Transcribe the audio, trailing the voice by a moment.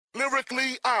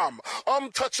Lyrically, I'm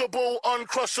untouchable,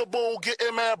 uncrushable,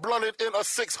 getting mad blunted in a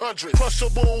 600.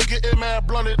 Crushable, getting mad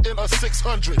blunted in a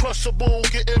 600. Crushable,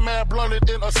 getting mad blunted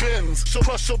in a Benz. So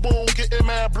crushable, getting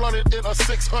mad blunted in a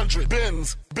 600.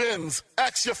 Benz.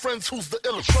 Ask your friends who's the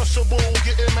illest. Crushable,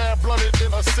 getting mad blunted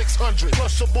in a 600.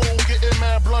 Crushable, getting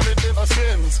mad blunted in a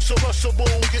Benz. So crushable,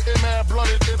 getting mad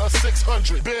blunted in a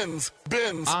 600. Benz.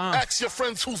 Ask your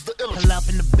friends who's the illest. Pull up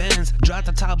in the Benz, drop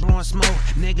the top, blowing smoke.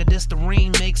 Nigga, this the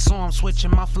remix, so I'm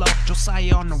switching my flow.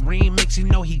 Josiah on the remix, you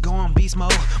know he going beast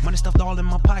mode. Money stuffed all in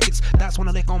my pockets, that's when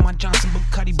I lick on my Johnson.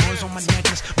 Bucati boys on my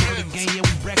necklace. Murder gang, yeah,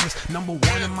 we reckless.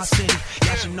 #1 in my city,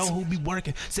 y'all should know who be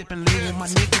working. Sipping lean with my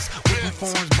niggas, whipping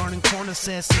foreigns, burning corners.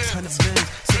 Said 600 Benz,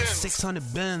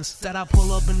 600 Benz. Said I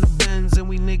pull up in the Benz and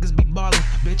we niggas be ballin'.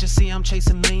 Bitches see I'm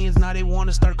chasing millions, now they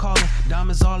wanna start calling.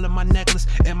 Diamonds all in my necklace,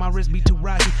 and my wrist be too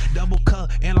rocky. Double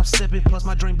cut, and I'm sipping, plus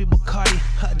my drink be Bacardi.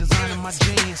 Hot design in my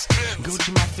jeans,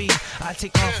 Gucci my feet. I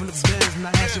take off from the Benz, now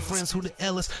ask your friends who the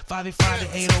illest. 585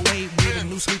 to 808, we the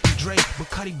new Sleepy Dre.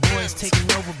 Bacardi boys taking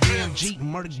over BMG,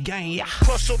 murder gang, yeah.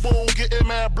 Crushable, getting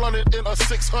mad blunted in a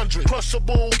 600.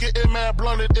 Crushable, getting mad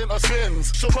blunted in a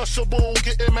Benz. So crushable,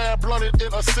 getting mad blunted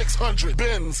in a 600.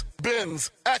 Benz.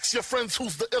 Ask your friends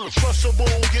who's the illest. Crushable,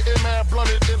 getting mad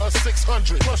blunted in a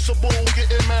 600. Crushable,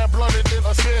 getting mad blunted in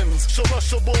a Benz. So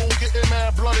crushable, getting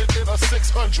mad blunted in a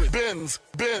 600.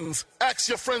 Benz. Ask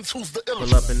your friends who's the illest.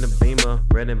 Pull up in the Beamer,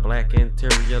 red and black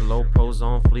interior, low pros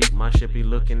on fleek. My shit be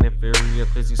looking inferior,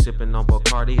 busy sipping on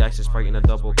Bacardi. Ice is Sprite in a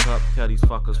double cup. Tell these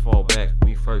fuckers fall back.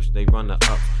 We first, they run the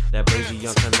up. That crazy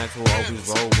young connect who always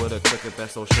roll with a cricket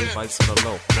best, so shape bites to the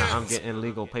low. Now I'm getting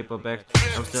legal paperbacks.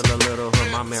 I'm still a little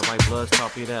hood. My man white bloods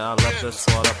copy that. I love the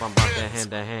squad up. I'm about that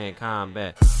hand-to-hand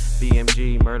combat.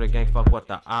 BMG, murder gang, fuck what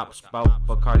the ops spout.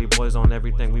 Bacardi boys on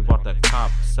everything, we bought the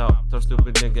cops out. So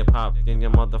stupid nigga pop in your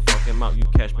motherfucking mouth. You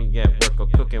catch me at work or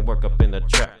cooking work up in the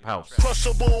trap house.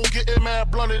 Crushable, getting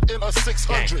mad blunted in a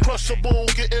 600. Crushable,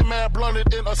 getting mad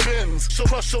blunted in a Benz. So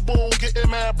crushable, getting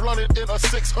mad blunted in a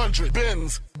 600.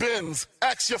 Benz.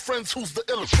 Ask your friends who's the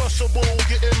illest. Crushable,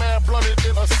 getting mad blunted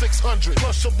in a 600.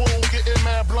 Crushable, getting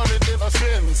mad blunted in a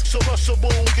Benz. So crushable,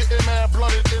 getting mad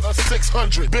blunted in a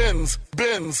 600.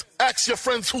 Benz. Ask your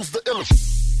friends who's the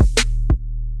illest.